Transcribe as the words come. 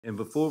And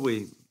before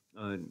we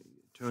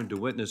turn to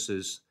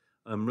witnesses,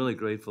 I'm really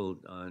grateful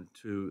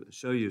to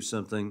show you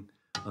something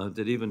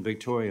that even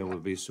Victoria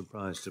would be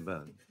surprised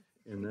about.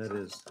 And that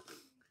is,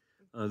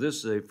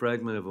 this is a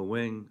fragment of a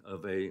wing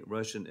of a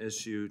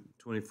Russian-issued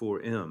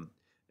Su-24M,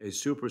 a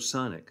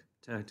supersonic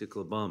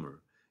tactical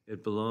bomber.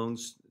 It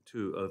belongs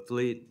to a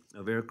fleet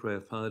of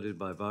aircraft piloted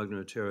by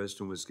Wagner terrorists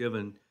and was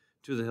given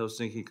to the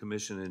Helsinki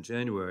Commission in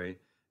January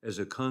as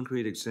a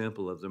concrete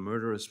example of the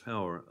murderous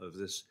power of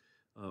this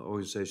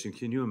organization.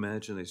 Can you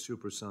imagine a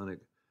supersonic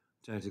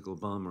tactical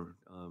bomber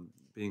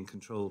being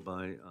controlled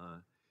by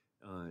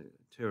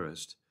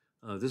terrorists?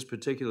 This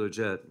particular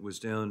jet was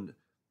downed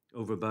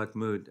over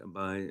Bakhmut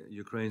by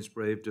Ukraine's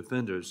brave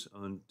defenders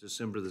on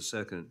December the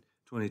 2nd,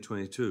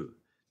 2022.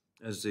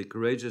 As the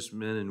courageous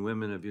men and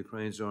women of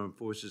Ukraine's armed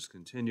forces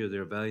continue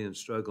their valiant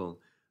struggle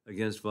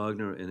against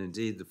Wagner and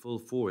indeed the full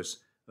force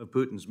of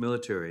Putin's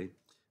military,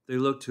 they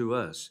look to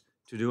us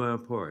to do our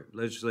part,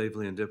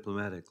 legislatively and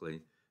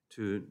diplomatically,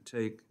 to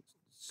take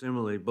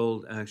similarly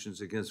bold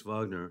actions against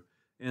Wagner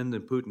and the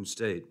Putin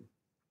state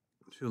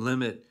to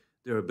limit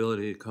their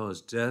ability to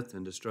cause death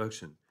and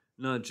destruction,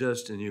 not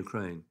just in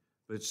Ukraine,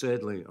 but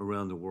sadly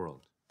around the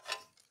world.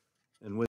 And with